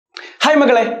Hi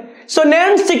Makale. So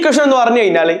Nernst Equation എന്ന് പറഞ്ഞു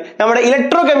കഴിഞ്ഞാൽ നമ്മുടെ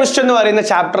ഇലക്ട്രോകെമിസ്ട്രി എന്ന് പറയുന്ന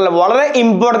ചാപ്റ്ററിൽ വളരെ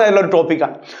ഇമ്പോർട്ടന്റ് ആയിട്ടുള്ള ഒരു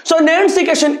ടോപ്പിക്കാണ്. സോ Nernst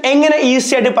Equation എങ്ങനെ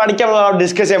ഈസി ആയിട്ട് പഠിക്കാമെന്നാണ്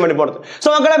ഡിസ്കസ് ചെയ്യാൻ വേണ്ടി പോകുന്നത്. സോ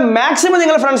മക്കളെ മാക്സിമം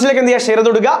നിങ്ങൾ ഫ്രണ്ട്സിലേക്ക് എന്ത് ചെയ്യുക, ഷെയർ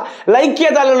ചെയ്ത് കൊടുക്കുക, ലൈക്ക്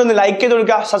ചെയ്ത ആളുകളൊന്ന് ലൈക്ക് ചെയ്ത്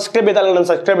കൊടുക്കുക, സബ്സ്ക്രൈബ് ചെയ്ത ആളുകളൊന്ന്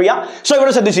സബ്സ്ക്രൈബ് ചെയ്യുക. സോ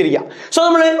ഇവിടെ ശ്രദ്ധിച്ചിരിക്കുക. സോ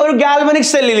നമ്മൾ ഒരു ഗാൽവനിക്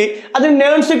സെല്ലിൽ അതിന്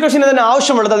Nernst Equation അതിന്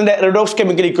ആവശ്യമുള്ളത് അതിന്റെ റിഡോക്സ്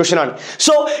കെമിക്കൽ ഇക്വേഷൻ ആണ്.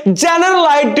 സോ ജനറൽ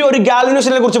ആയിട്ട് ഒരു ഗാൽവനിക്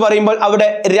സെല്ലിനെ കുറിച്ച് പറയുമ്പോൾ അവിടെ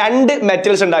രണ്ട്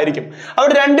മെറ്റൽസ് ഉണ്ടായിരിക്കും.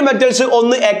 അവിടെ രണ്ട് മെറ്റൽസ്,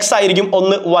 ഒന്ന് എക്സ് ആയിരിക്കും,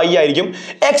 ഒന്ന് വൈ ആയിരിക്കും.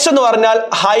 എക്സ് എന്ന് പറഞ്ഞാൽ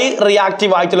ഹൈ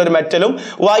റിയാക്റ്റീവ് ആയിട്ടുള്ള ഒരു മെറ്റലും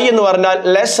വൈ എന്ന് പറഞ്ഞാൽ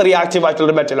ലെസ് റിയാക്റ്റീവ് ആയിട്ടുള്ള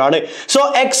ഒരു മെറ്റലാണ്. സോ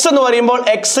എക്സ് എന്ന് പറയുമ്പോൾ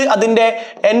എക്സ് അതിന്റെ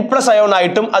എൻ പ്ലസ് അയോൺ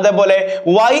ആയിട്ടും അതേപോലെ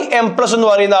വൈ എം പ്ലസ് എന്ന്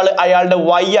പറയുന്ന ആൾ അയാളുടെ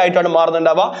വൈ ആയിട്ടാണ്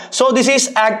മാറുന്നുണ്ടാവുക. So this is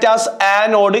act as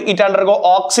anode, it undergo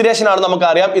oxidation ആണ്.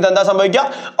 നമുക്കറിയാം ഇതെന്താ സംഭവിക്കുക,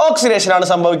 ഓക്സിഡേഷൻ ആണ്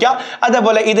സംഭവിക്കുക.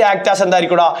 അതേപോലെ ഇത് ആക്ട് ആസ്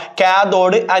എന്തായിരിക്കും,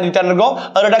 cathode and it undergo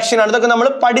reduction ആണ്. ഇതൊക്കെ നമ്മൾ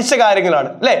പഠിച്ച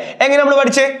കാര്യങ്ങളാണ് അല്ലെ. എങ്ങനെ നമ്മൾ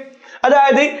പഠിച്ചേ,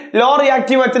 അതായത് ലോ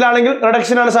റിയാക്റ്റീവ് മെറ്റൽ ആണെങ്കിൽ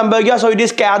റിഡക്ഷൻ ആണ് സംഭവിക്കുക. So it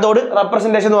is cathode.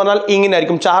 Representation എന്ന് പറഞ്ഞാൽ ഇങ്ങനെ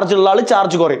ആയിരിക്കും, ചാർജ് ഉള്ള ആൾ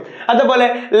ചാർജ് കുറയും. അതേപോലെ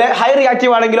ഹൈ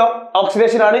റിയാക്റ്റീവ് ആണെങ്കിലോ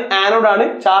ഓക്സിഡേഷൻ ആണ്, ആനോഡ് ആണ്,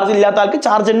 ചാർജ് ഇല്ലാത്ത ആൾക്ക്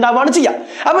ചാർജ് ഉണ്ടാവുകയാണ് ചെയ്യുക.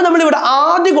 അപ്പൊ നമ്മൾ ഇവിടെ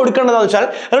ആദ്യം കൊടുക്കേണ്ടതെന്ന് വെച്ചാൽ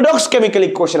റിഡോക്സ് കെമിക്കൽ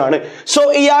ഇക്വേഷൻ ആണ്. സോ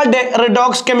ഇയാളുടെ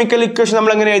റിഡോക്സ് കെമിക്കൽ ഇക്വേഷൻ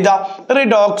നമ്മൾ എങ്ങനെ എഴുതാം,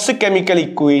 redox chemical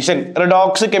equation,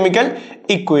 redox chemical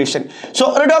equation. So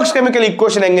redox chemical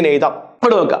equation എങ്ങനെ എഴുതാം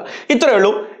ഇവിടെ നോക്കാം. ഇത്രയേ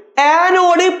ഉള്ളൂ.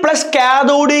 Anode plus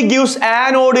cathode gives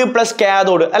anode plus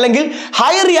cathode, അല്ലെങ്കിൽ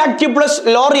high reactive plus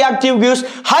low reactive gives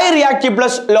high reactive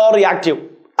plus low reactive.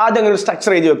 ആദ്യം ഒരു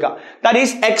സ്ട്രക്ചർ എഴുതി വെക്കുക. ദാറ്റ്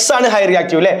ഈസ് എക്സ് ആണ് ഹൈ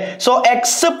റിയാക്റ്റീവ് അല്ലേ. So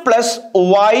X plus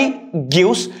Y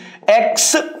gives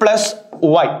X plus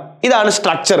Y. ഇതാണ്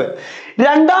structure.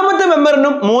 രണ്ടാമത്തെ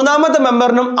മെമ്പറിനും മൂന്നാമത്തെ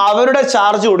മെമ്പറിനും അവരുടെ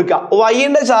ചാർജ് കൊടുക്കുക.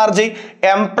 വൈന്റെ ചാർജ്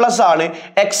എം പ്ലസ് ആണ്,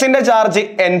 എക്സിന്റെ ചാർജ്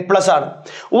എൻ പ്ലസ് ആണ്.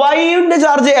 വൈന്റെ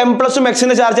ചാർജ് എം പ്ലസും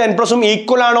എക്സിന്റെ ചാർജ് എൻ പ്ലസും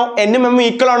ഈക്വൽ ആണോ, എന്നും എമ്മും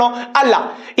ഈക്വൽ ആണോ? അല്ല.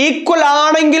 ഈക്വൽ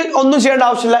ആണെങ്കിൽ ഒന്നും ചെയ്യേണ്ട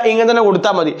ആവശ്യമില്ല, ഇങ്ങനെ തന്നെ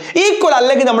കൊടുത്താൽ മതി. ഈക്വൽ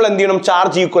അല്ലെങ്കിൽ നമ്മൾ എന്ത് ചെയ്യണം,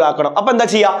 ചാർജ് ഈക്വൽ ആക്കണം. അപ്പൊ എന്താ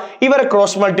ചെയ്യുക, ഇവരെ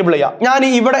ക്രോസ് മൾട്ടിപ്ലൈ ചെയ്യാം. ഞാൻ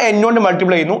ഇവിടെ എൻ കൊണ്ട്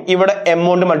മൾട്ടിപ്ലൈ ചെയ്യുന്നു, ഇവിടെ എം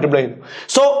കൊണ്ട് മൾട്ടിപ്ലൈ ചെയ്യുന്നു.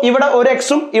 സോ ഇവിടെ ഒരു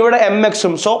എക്സും ഇവിടെ എം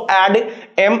എക്സും. So add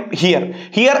m here,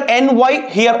 here ny,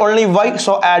 here only y,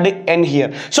 so add n here.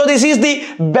 So this is the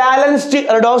balanced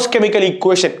redox chemical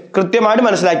equation. കൃത്യമായിട്ട്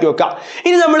മനസ്സിലാക്കി വെക്കുക.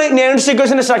 ഇനി നമ്മൾ Nernst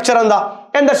equation സ്ട്രക്ചർ എന്താ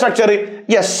structure?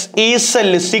 Yes, E cell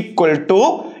is equal to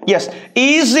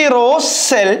E0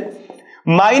 cell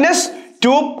minus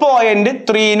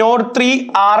 2.303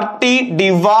 RT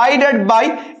divided by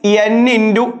n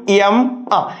into m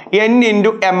n into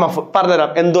mf. പറഞ്ഞുതരാം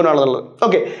എന്തുകൊണ്ടാണെന്നുള്ളത്.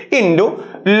 Okay, into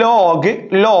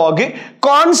log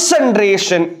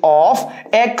concentration of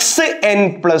X N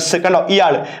plus, കണ്ടോ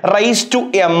ഇയാൾ raise to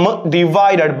M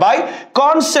divided by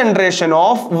concentration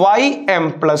of Y M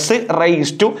plus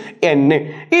raise to N.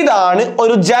 ഇതാണ്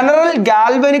ഒരു general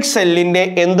galvanic സെല്ലിന്റെ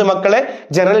എന്ത് മക്കളെ,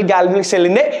 general galvanic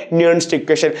സെല്ലിന്റെ Nernst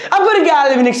equation. അപ്പൊ ഒരു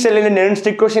ഗാൽവനിക് സെല്ലിന്റെ Nernst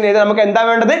equation ചെയ്ത് നമുക്ക് എന്താ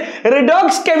വേണ്ടത്,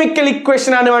 റിഡോക്സ് കെമിക്കൽ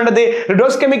ഇക്വേഷൻ ആണ് വേണ്ടത്.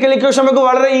 റിഡോക്സ് കെമിക്കൽ ഇക്വേഷൻ നമുക്ക്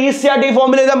വളരെ ഈസി ആയിട്ട് ഈ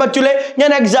ഫോമിൽ എഴുതാൻ പറ്റൂലേ. ഞാൻ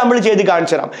എക്സാമ്പിൾ ചെയ്ത്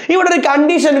കാണിച്ചു തരാം. ഇവിടെ ഒരു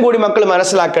കണ്ടീഷൻ കൂടി മക്കൾ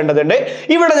മനസ്സിലാക്കേണ്ടതുണ്ട്.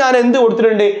 ഇവിടെ ഞാൻ എന്ത്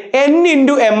കൊടുത്തിട്ടുണ്ട്, n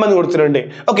into m എന്ന് കൊടുത്തിട്ടുണ്ട്.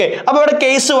 ഓക്കെ, അപ്പൊ ഇവിടെ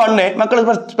കേസ് 1 മക്കൾ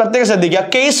പ്രത്യേകം ശ്രദ്ധിക്കുക.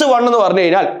 കേസ് 1 എന്ന് പറഞ്ഞു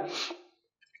കഴിഞ്ഞാൽ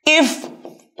if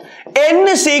n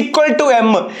is equal to m,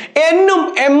 n-ഉം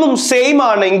m-ഉം same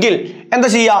ആണെങ്കിൽ എന്താ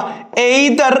ചെയ്യാ,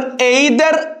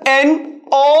 either n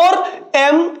or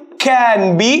m can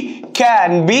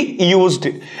be used.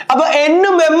 അപ്പൊ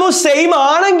n-ഉം m-ഉം സെയിം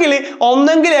ആണെങ്കിൽ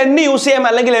ഒന്നെങ്കിൽ n യൂസ് ചെയ്യാം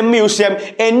അല്ലെങ്കിൽ m യൂസ് ചെയ്യാം.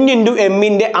 n into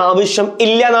m-ന്റെ ആവശ്യം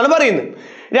ഇല്ല എന്നാണ് പറയുന്നത്.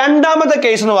 രണ്ടാമത്തെ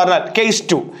കേസ് എന്ന് പറഞ്ഞാൽ കേസ്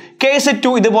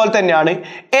 2 ഇതുപോലെ തന്നെയാണ്.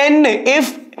 if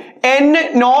n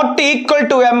not equal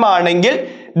to m ആണെങ്കിൽ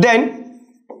then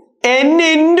n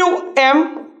into m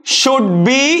should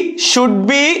be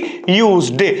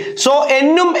used. So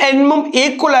n-ഉം m-ഉം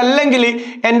equal അല്ലെങ്കിൽ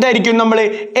എന്തായിരിക്കും, നമ്മൾ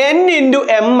n into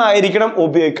m ആയിരിക്കണം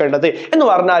ഉപയോഗിക്കേണ്ടത്. എന്ന്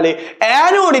പറഞ്ഞാൽ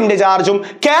ആനോഡിന്റെ ചാർജും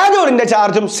കാഥോഡിന്റെ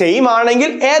ചാർജും സെയിം ആണെങ്കിൽ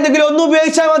ഏതെങ്കിലും ഒന്ന്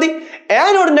ഉപയോഗിച്ചാൽ മതി.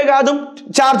 ആനോഡിന്റെ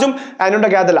ചാർജും ആനോഡിന്റെ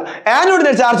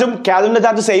ചാർജും കാഥോഡിന്റെ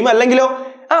ചാർജും സെയിം അല്ലെങ്കിലോ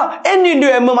n into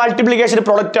m multiplication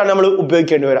product ആണ് നമ്മൾ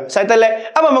ഉപയോഗിക്കേണ്ടി വരിക. സൈത്തല്ലേ?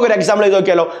 അപ്പൊ നമുക്കൊരു എക്സാമ്പിൾ ചെയ്ത്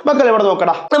നോക്കിയാലോ. മക്കൾ ഇവിടെ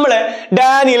നോക്കടാ, നമ്മള്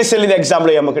ഡാനിയൽ സെല്ലിന്റെ എക്സാമ്പിൾ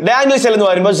ചെയ്യാം. നമുക്ക് ഡാനിയൽ സെൽ എന്ന്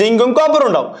പറയുമ്പോൾ സിങ്കും കോപ്പറും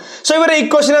ഉണ്ടാവും. സോ ഇവരുടെ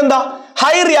ഇക്വേഷൻ എന്താ,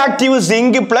 high reactive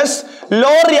zinc plus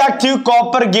law reactive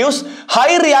copper gives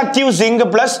high reactive zinc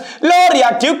plus law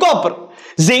reactive copper.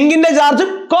 സിങ്കിന്റെ ചാർജും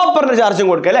കോപ്പറിന്റെ ചാർജും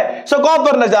കൊടുക്കുക അല്ലെ. സോ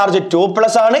കോപ്പറിന്റെ ചാർജ്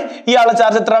 2+ ആണ്, ഇയാളുടെ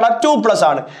ചാർജ് എത്രയാണ്, 2+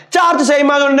 ആണ്. ചാർജ് സെയിം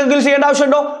ആയതുകൊണ്ട് ചെയ്യേണ്ട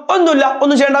ആവശ്യമുണ്ടോ?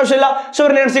 ഒന്നും ചെയ്യേണ്ട ആവശ്യമില്ല. സോ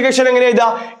Nernst equation എങ്ങനെ എഴുതാ,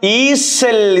 E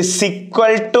cell is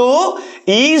equal to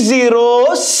E0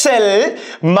 cell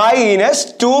minus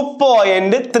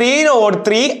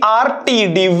 2.303 RT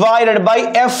divided by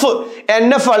F.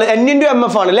 NF ആണ്, N into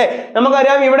MF ആണ് അല്ലേ?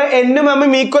 നമുക്കറിയാം ഇവിടെ N-ഉം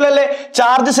M-ഉം ഈക്വൽ അല്ലേ?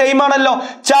 ചാർജ് സെയിം ആണല്ലോ.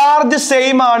 ചാർജ്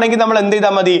സെയിം ആണെങ്കിൽ നമ്മൾ എന്ത്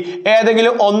ചെയ്താൽ മതി?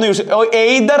 ഏതെങ്കിലും ഒന്ന് യൂസ്,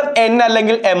 എയ്തർ N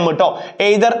അല്ലെങ്കിൽ M കേട്ടോ.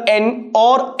 Either N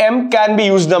or M can be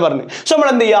used എന്ന് പറഞ്ഞു. സോ നമ്മൾ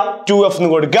എന്ത് ചെയ്യുക? 2F എന്ന്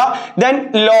കൊടുക്കുക. Then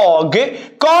log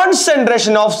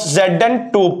concentration of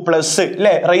Zn2 plus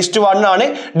അല്ലേ? raised to 1 ആണ്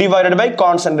divided by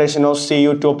concentration of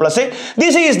Cu2 plus.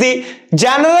 This is the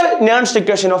general Nernst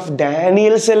equation of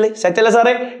Daniel cell. Set അല്ലേ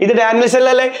സാറേ? ഇത് ഡാനിയൽ സെൽ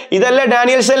അല്ലേ? ഇതല്ലേ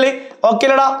ഡാനിയൽ സെൽ? ഓക്കെ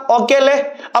അല്ലടാ? ഓക്കെ അല്ലേ?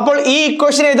 അപ്പോൾ ഈ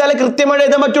ഇക്വേഷൻ എഴുതാലേ കൃത്യമായിട്ട്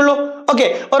എഴുതാൻ പറ്റുള്ളൂ. ഓക്കെ,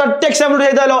 ഒരൊറ്റ എക്സാമ്പിൾ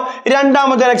ചെയ്താലോ?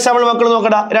 രണ്ടാമത്തെ എക്സാമ്പിൾ മക്കൾ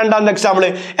നോക്കടാ. രണ്ടാമത്തെ എക്സാമ്പിൾ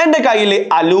എൻ്റെ കയ്യിൽ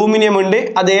അലൂമിനിയം ഉണ്ട്,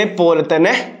 അതേപോലെ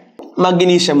തന്നെ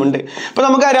മഗ്നീഷ്യം ഉണ്ട്. അപ്പൊ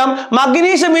നമുക്കറിയാം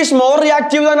magnesium is more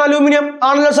reactive than aluminium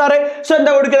ആണല്ലോ സാറേ. സോ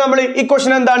എന്താ കൊടുക്കുക നമ്മൾ?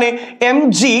 ഇക്വേഷൻ എന്താണ്?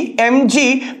 mg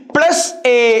plus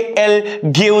Al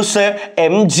gives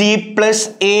mg plus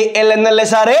Al എന്നല്ലേ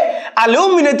സാറേ?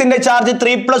 അലൂമിനിയത്തിന്റെ ചാർജ്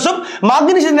 3+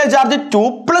 മഗ്നീഷ്യത്തിന്റെ ചാർജ്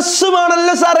 2+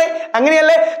 ആണല്ലോ സാറേ.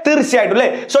 അങ്ങനെയല്ലേ? തീർച്ചയായിട്ടും അല്ലേ?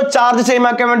 സോ ചാർജ് സെയിം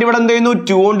ആക്കാൻ വേണ്ടി ഇവിടെ എന്ത് ചെയ്യുന്നു?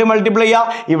 2 കൊണ്ട് മൾട്ടിപ്ലൈ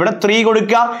ചെയ്യുക. ഇവിടെ 3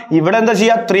 കൊടുക്കുക, ഇവിടെ എന്താ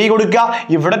ചെയ്യുക? 3 കൊടുക്കുക,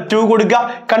 ഇവിടെ 2 കൊടുക്കുക.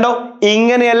 കണ്ടോ?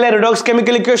 ഇങ്ങനെയല്ലേ റിഡോക്സ്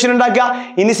കെമിക്കൽ ഇക്വേഷൻ ഉണ്ടാക്കുക.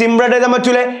 ഇനി സിമ്പിൾ ആയിട്ട് എഴുതാൻ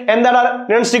പറ്റൂലേ? എന്താണ്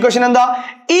നെർൻസ്റ്റ് ഇക്വേഷൻ? എന്താ?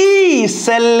 E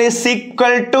cell is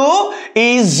equal to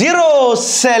E0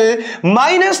 cell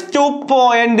minus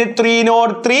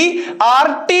 2.303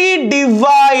 RT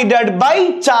divided by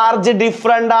charge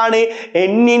different ആണ്.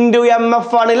 N into MF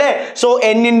ആണ് അല്ലേ? സോ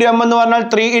N into M എന്ന് പറഞ്ഞാൽ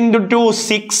 3 into 2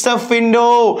 6F into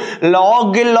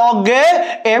log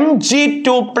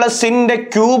mg2 plus ന്റെ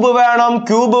ക്യൂബ്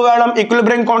വേണം,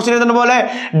 ഇക്വിലിബ്രിയം കോൺസ്റ്റന്റ് പോലെ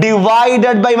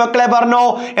divided by മക്കളെ പറഞ്ഞോ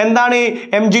എന്താണ്?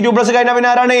 mg2 plus കഴിഞ്ഞ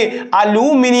പിന്നെ ആരാണ്?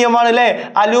 അലൂമിനിയം ആണ് അല്ലേ?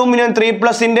 അലൂമിനിയം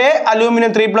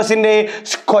 3+ ന്റെ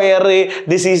square.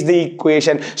 This is the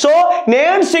equation. So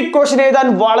നെർൻസ്റ്റ് equation എഴുതാൻ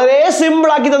വളരെ സിമ്പിൾ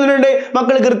ആക്കി തന്നിട്ടുണ്ട്.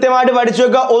 മക്കൾ കൃത്യമായിട്ട് പഠിച്ചു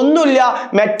വെക്കുക. ഒന്നുമില്ല,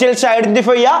 മെറ്റൽസ്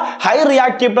ഐഡന്റിഫൈ ചെയ്യുക. High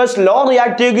reactive plus law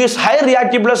reactive, high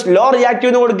reactive plus law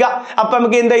reactive എന്ന് കൊടുക്കുക. അപ്പൊ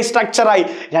നമുക്ക് എന്തായി? സ്ട്രക്ചർ ആയി.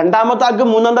 രണ്ടാമത്തെ ആൾക്കും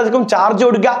മൂന്നാമത്തെ ആൾക്കും ചാർജ്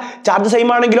കൊടുക്കുക. ചാർജ് സെയിം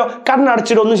ആണെങ്കിലോ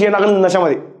കണ്ണടച്ചിട്ട് ഒന്നും ചെയ്യണം, അങ്ങനെ നിന്നാൽ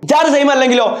മതി. ചാർജ് സെയിം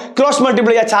അല്ലെങ്കിലോ ക്രോസ്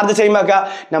മൾട്ടിപ്ലൈ ചെയ്യുക, ചാർജ് സെയിം ആക്കുക,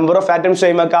 നമ്പർ ഓഫ് ആറ്റംസ്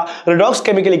സെയിം ആക്കുക, റിഡോക്സ്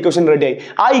കെമിക്കൽ ഇക്വേഷൻ റെഡി ആയി.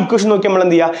 ആ ഇക്വേഷൻ നോക്കി നമ്മൾ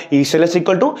എന്ത് ചെയ്യുക? E cell is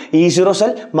equal to E0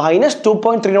 cell minus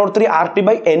 2.303 RT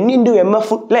by N into MF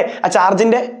അല്ലേ? ആ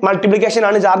ചാർജിന്റെ മൾട്ടിപ്ലിക്കേഷൻ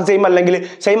ആണ്. ചാർജ് സെയിം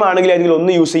ആണെങ്കിൽ ഏതെങ്കിലും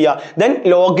ഒന്ന് യൂസ് ചെയ്യുക. Then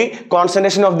log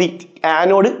concentration of the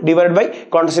anode divide by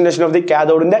concentration of the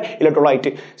കാഥോഡിന്റെ electrolyte.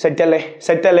 Set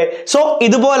അല്ലേ? സോ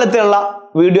ഇതുപോലത്തെയുള്ള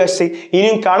വീഡിയോസ്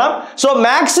ഇനിയും കാണാം. സോ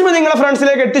മാക്സിമം നിങ്ങളെ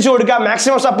ഫ്രണ്ട്സിലേക്ക് എത്തിച്ചു കൊടുക്കുക,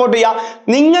 മാക്സിമം സപ്പോർട്ട് ചെയ്യുക.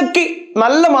 നിങ്ങൾക്ക്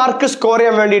നല്ല മാർക്ക് സ്കോർ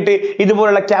ചെയ്യാൻ വേണ്ടിയിട്ട്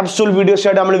ഇതുപോലുള്ള ക്യാപ്സൂൾ വീഡിയോസ്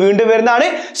ആയിട്ട് നമ്മൾ വീണ്ടും വരുന്നതാണ്.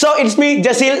 So it's me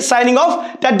Jaseel signing off.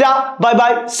 Tata, bye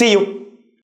bye, see you.